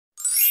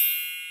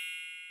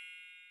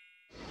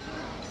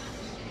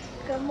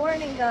Good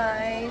morning,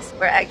 guys.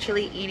 We're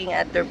actually eating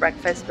at their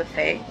breakfast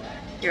buffet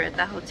here at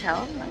the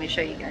hotel. Let me show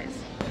you guys.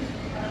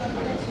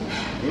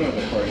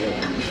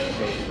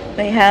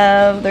 They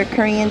have their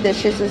Korean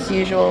dishes as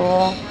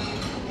usual,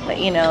 but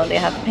you know, they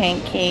have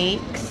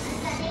pancakes,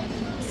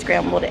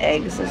 scrambled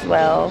eggs as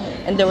well,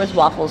 and there was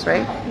waffles,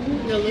 right?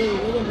 The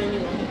little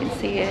menu. You can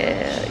see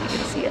it. You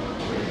can see it.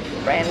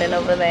 Brandon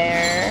over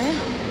there,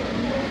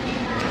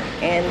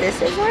 and this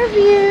is our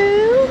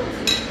view.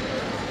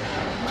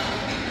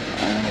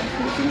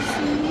 You can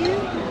see.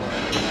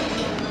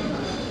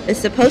 It's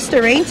supposed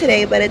to rain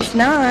today, but it's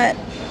not.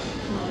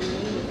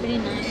 Pretty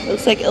nice.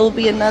 Looks like it'll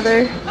be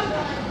another,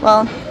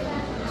 well,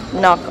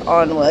 knock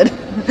on wood,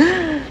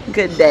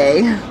 good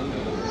day.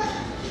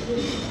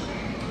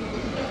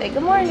 Say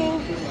good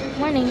morning.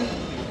 Morning.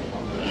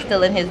 He's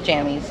still in his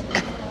jammies.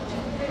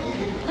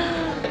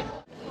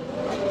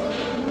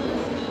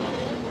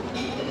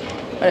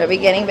 What are we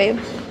getting, babe?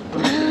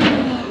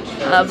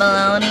 A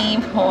bologna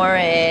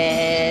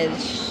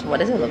porridge. What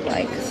does it look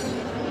like?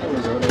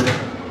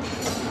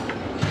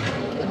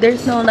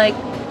 There's no like,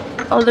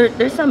 oh,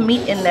 there's some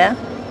meat in there.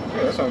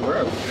 Yeah, that's on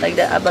grab. Like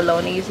the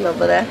abalone you see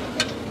over there.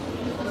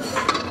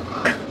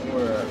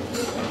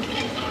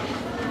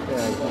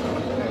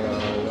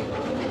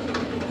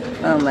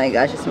 Oh my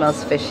gosh, it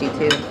smells fishy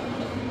too.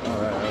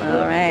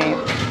 Alright.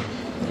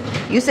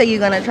 You say you're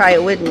gonna try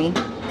it with me.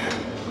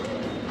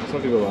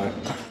 Some people lie.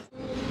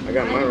 I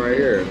got mine right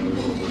here.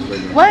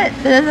 What?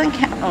 That doesn't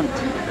count.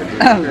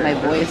 My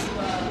voice.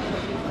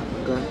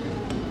 Okay.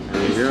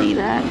 You see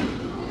that?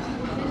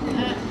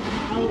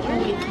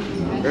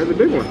 There's the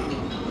big one.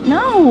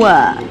 No.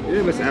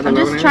 Yeah, Miss I'm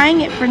just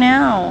trying it for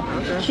now.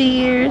 Okay.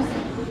 Cheers.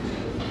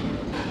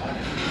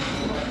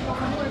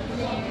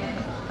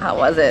 How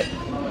was it?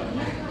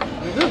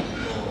 Good.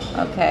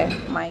 Okay,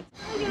 Mike.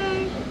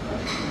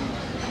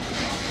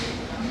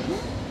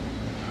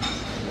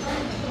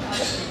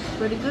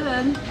 Pretty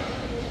good.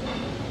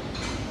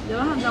 They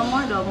don't have no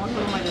more though. Most of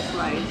them are just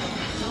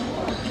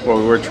rice.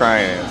 Well, we're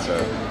trying it, so.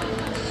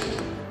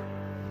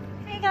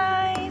 Hey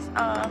guys,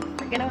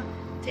 we're gonna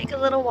take a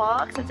little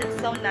walk since it's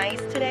so nice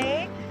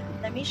today.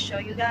 Let me show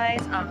you guys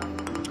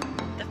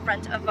the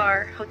front of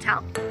our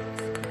hotel.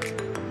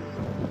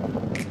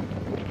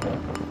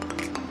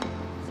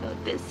 So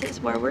this is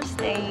where we're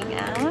staying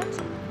at.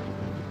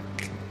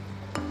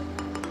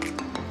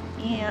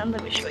 And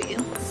let me show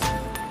you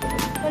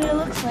what it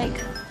looks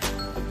like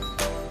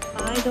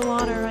by the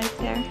water right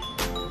there.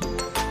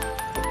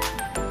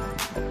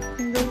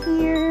 And go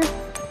here.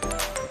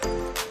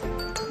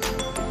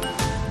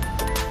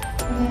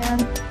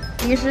 And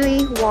we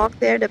usually walk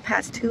there the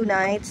past 2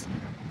 nights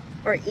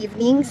or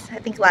evenings. I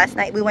think last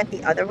night we went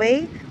the other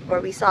way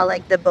where we saw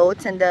like the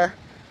boats and the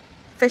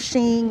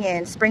fishing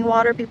and spring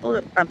water people,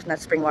 not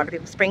spring water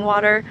people, spring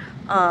water.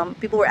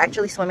 People were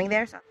actually swimming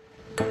there. So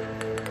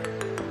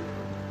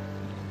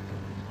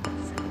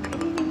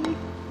pretty.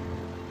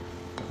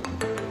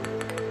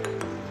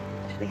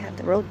 Actually have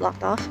the road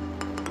blocked off.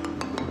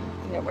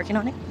 They're working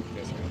on it.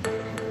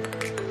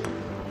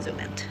 Zoom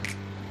out.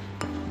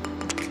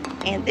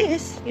 And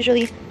this,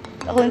 usually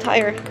the whole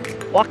entire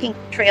walking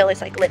trail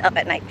is like lit up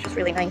at night, which is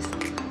really nice.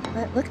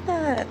 But look at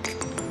that.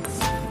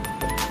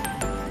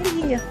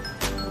 Pretty.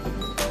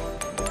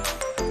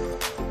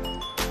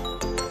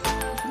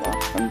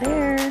 Walk from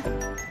there.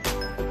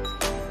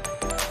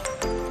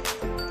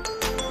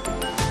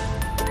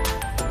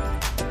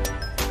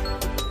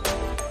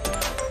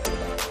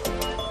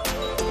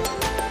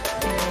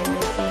 And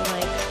you see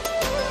like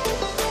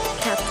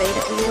cafe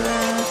that we were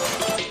at.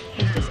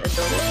 There's this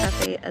adult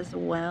cafe as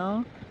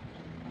well.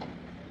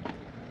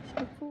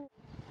 So cool.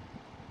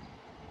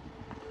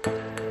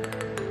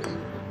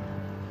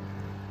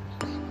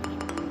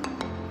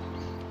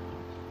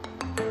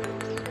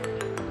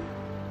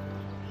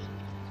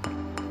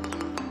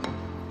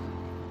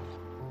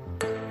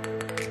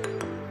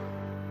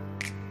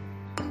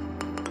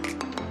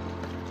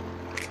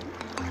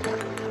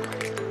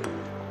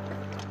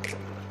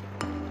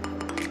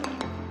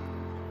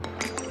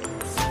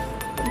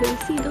 You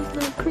see those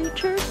little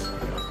creatures?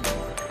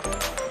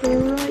 They're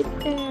right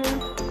there.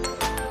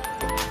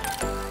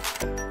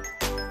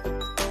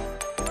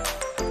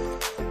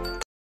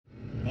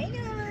 Hey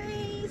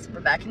guys,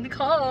 we're back in the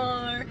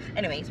car.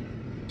 Anyways,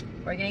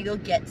 we're gonna go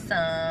get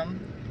some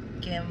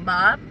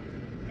gimbap.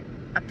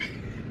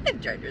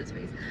 Judge's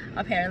face.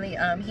 Apparently,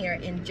 here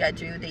in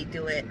Jeju, they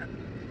do it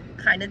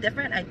kind of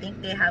different. I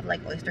think they have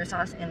like oyster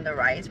sauce in the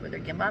rice for their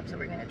gimbap, so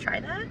we're gonna try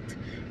that.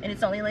 And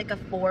it's only like a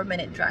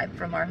 4-minute drive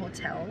from our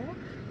hotel.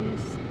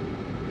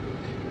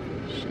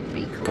 Should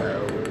be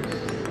close.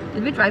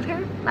 Did we drive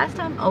here last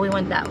time? Oh, we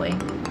went that way.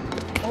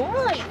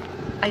 Oh,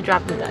 I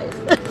dropped you guys.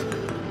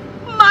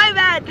 My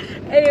bad.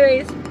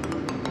 Anyways,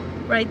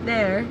 right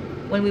there,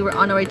 when we were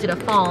on our way to the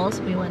falls,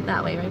 we went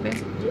that way, right,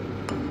 babe?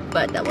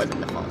 But that wasn't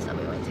the falls that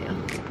we went to.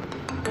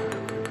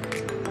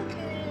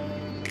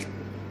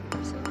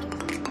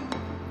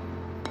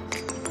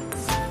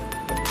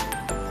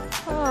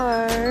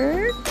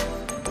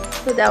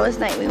 So that was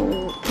night we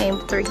came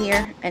through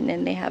here, and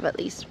then they have at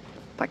least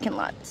parking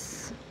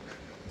lots.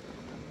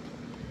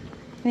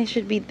 It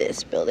should be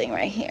this building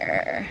right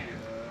here.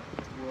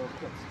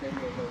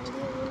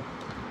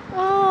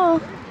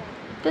 Oh,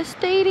 the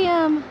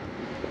stadium.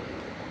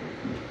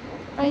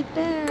 Right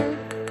there.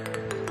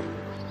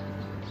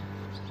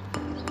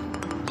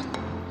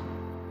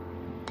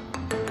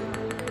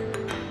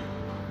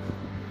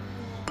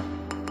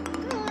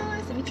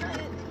 Let me try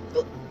it.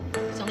 Oh,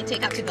 it's only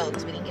takeout to go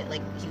because we didn't get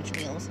like huge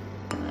meals.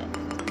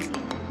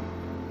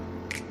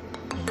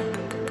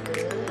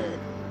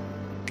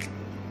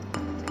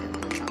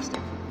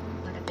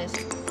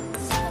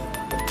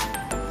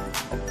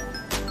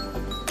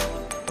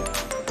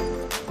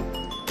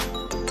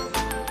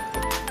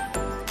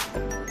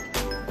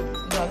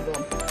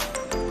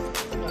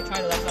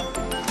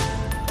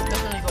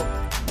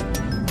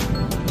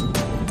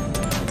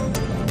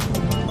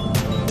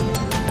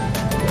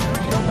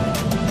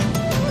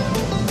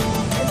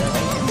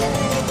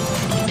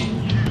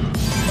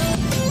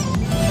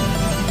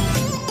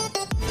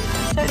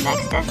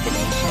 Next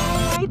destination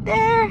right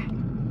there.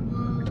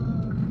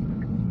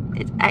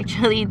 It's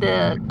actually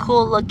the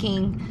cool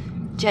looking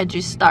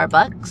Jeju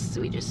Starbucks.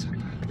 We just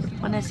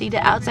want to see the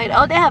outside.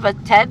 Oh, they have a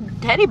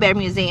teddy bear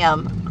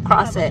museum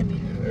across it.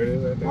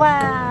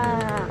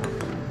 Wow.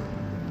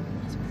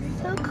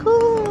 So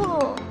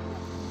cool.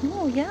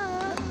 Oh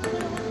yeah.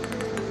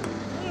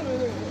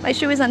 My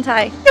shoe is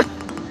untied.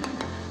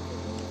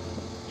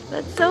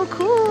 That's so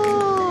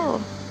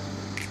cool.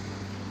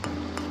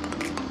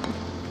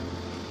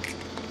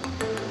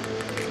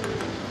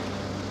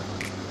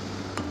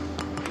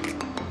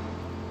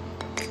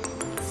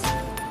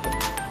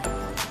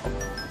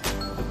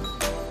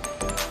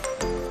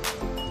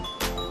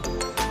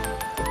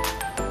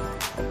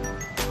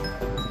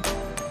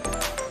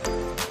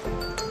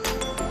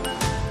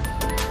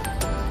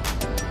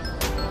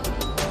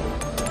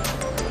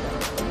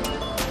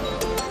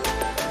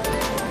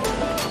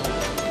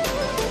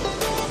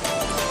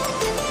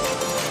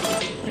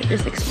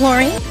 Just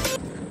exploring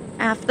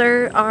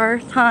after our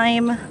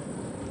time.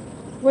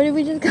 Where did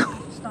we just go?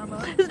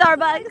 Starbucks.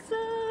 Starbucks.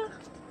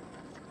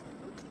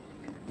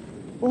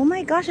 Oh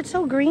my gosh, it's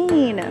so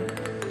green.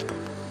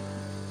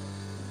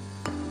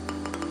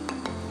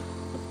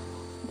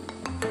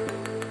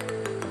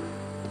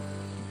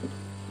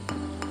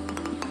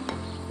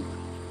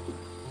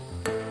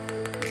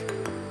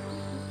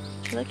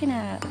 What you looking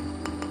at?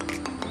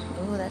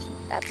 Oh,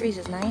 that breeze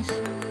is nice.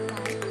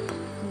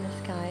 In the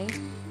sky.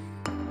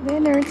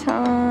 Dinner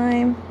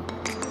time.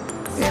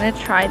 We're gonna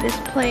try this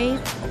place.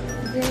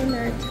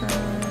 Dinner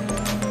time.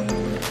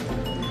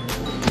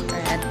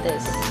 We're at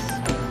this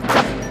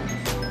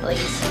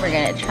place. We're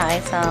gonna try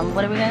some.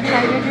 What are we gonna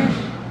try, Jeju?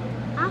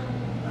 Huh?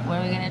 What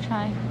are we gonna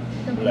try?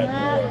 The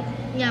black.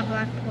 Yeah,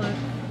 black pork.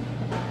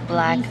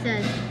 Black He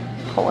said.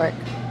 pork.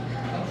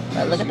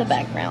 But look at the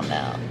background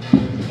though.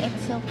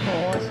 It's so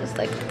cool. It's just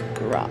like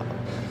raw.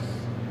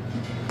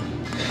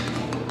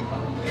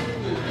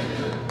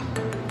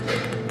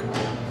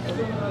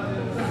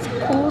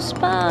 Cool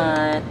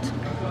spot.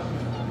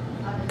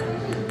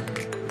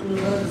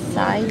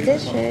 Side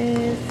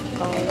dishes,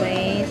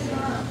 always.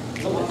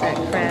 That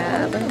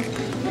crab.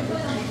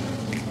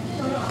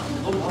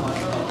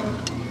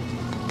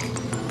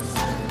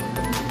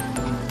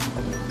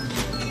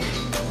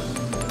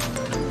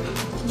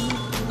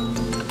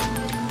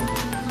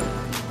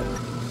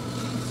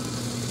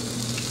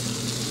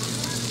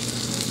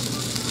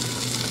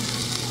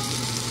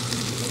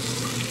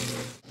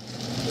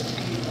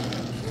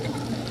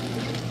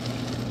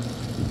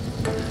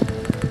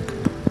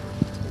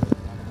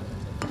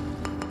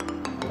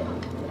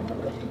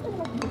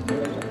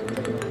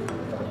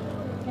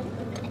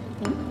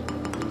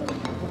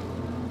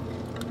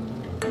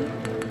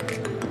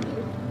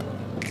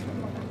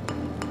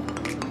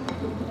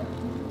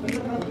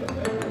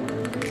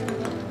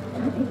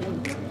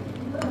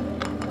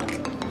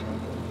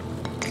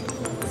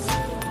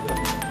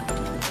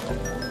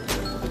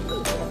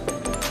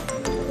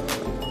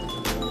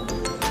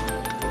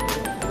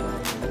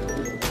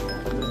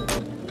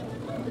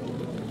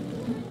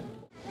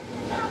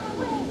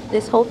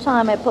 This whole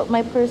time I put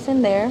my purse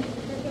in there.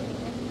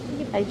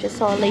 I just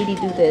saw a lady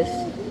do this.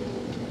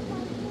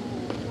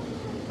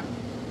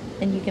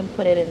 And you can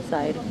put it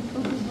inside.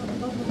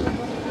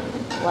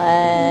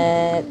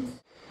 What?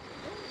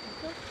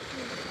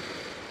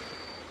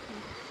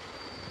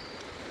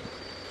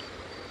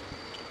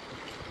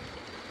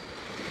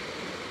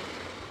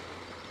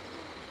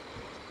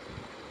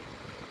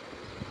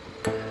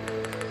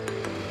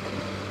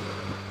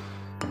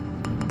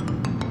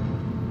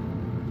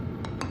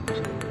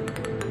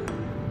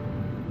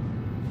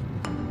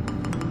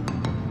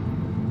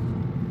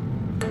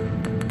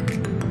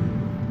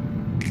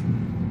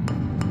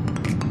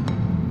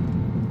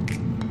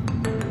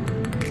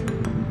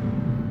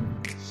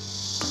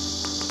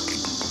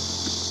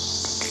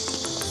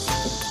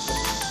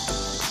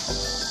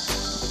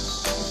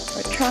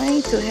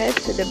 Trying to head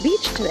to the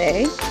beach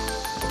today,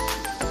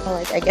 or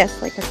like I guess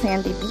like a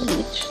sandy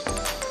beach.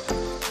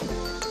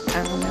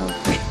 I don't know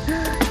if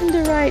we're in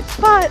the right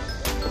spot.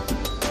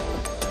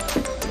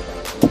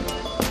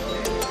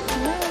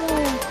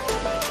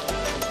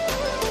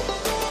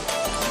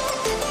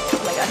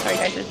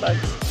 Sorry guys, there's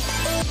bugs.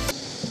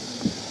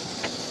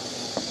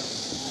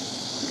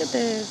 Look at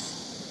this.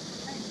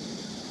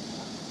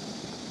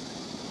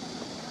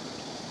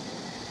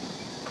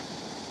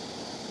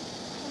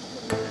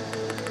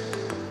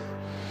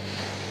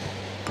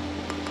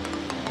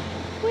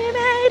 We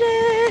made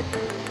it!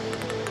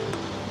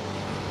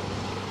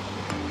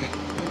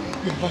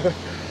 Oh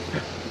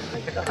my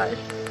gosh.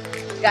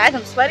 Guys,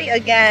 I'm sweaty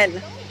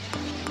again.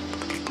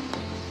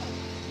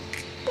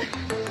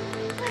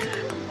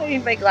 I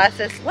need my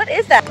glasses. What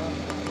is that?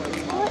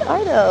 What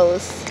are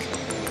those?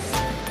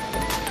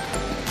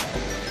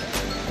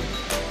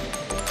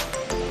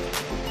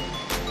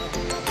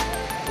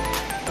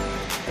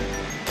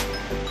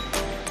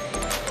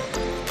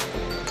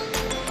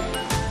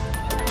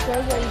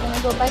 Are you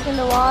gonna go back in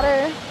the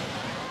water?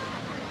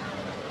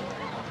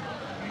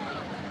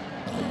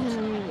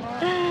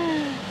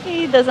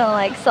 He doesn't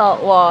like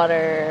salt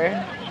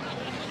water.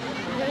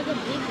 There's a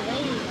big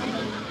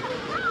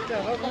wave. There's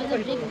a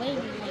big wave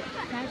and like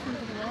crashed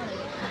into the water.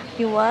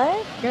 You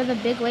what? There's a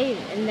big wave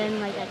and then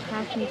like I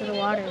crashed into the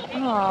water. Oh,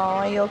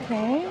 are you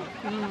okay?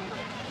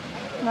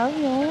 Love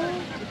you.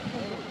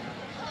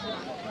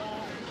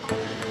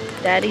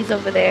 Daddy's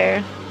over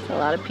there. There's a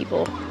lot of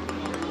people.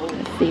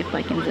 Let's see if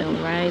I can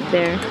zoom right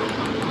there.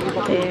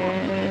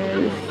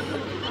 There's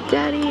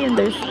Daddy and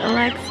there's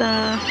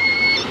Alexa.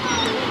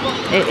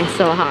 It is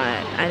so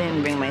hot. I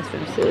didn't bring my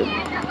swimsuit.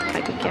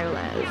 I could care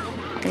less.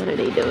 What are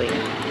they doing?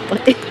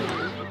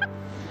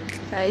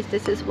 Guys,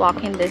 this is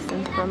walking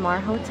distance from our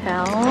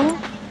hotel.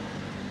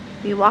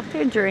 We walked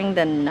there during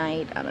the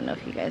night. I don't know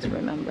if you guys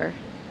remember.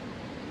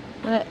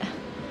 But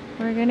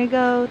we're gonna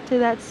go to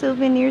that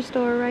souvenir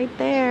store right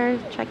there.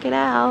 Check it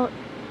out.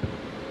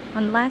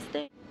 On the last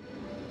day.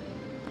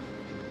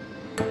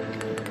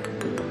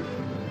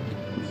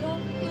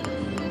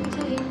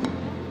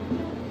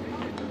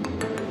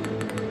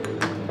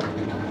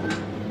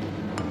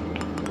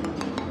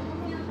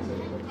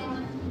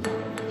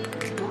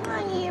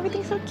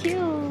 Everything's so cute.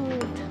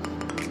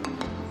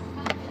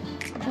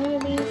 Look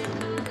at these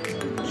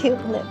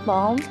cute lip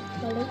balm.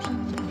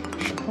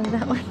 What is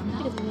that one?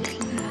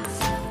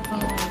 Oh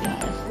my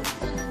gosh.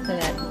 Look at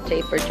that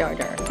J for Jar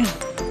Jar. This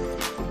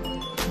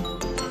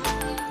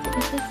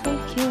is so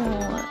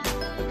cute.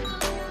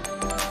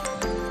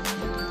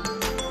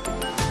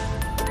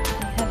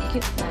 They have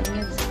cute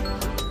magnets.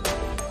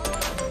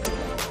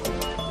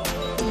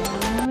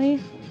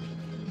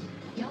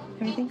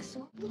 Everything's so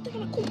cute. They're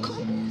gonna cool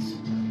compass.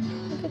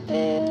 Look at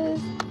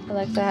this.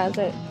 Alexa has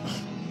it.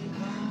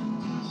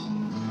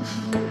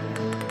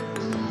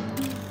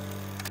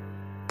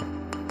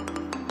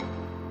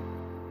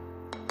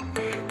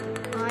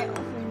 I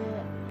opened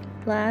it.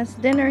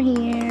 Last dinner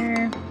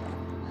here.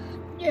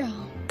 Yeah.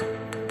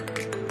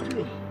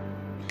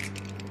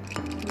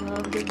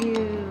 Love the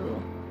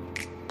view.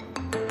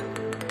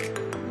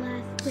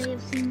 Last day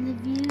of seeing the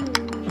view.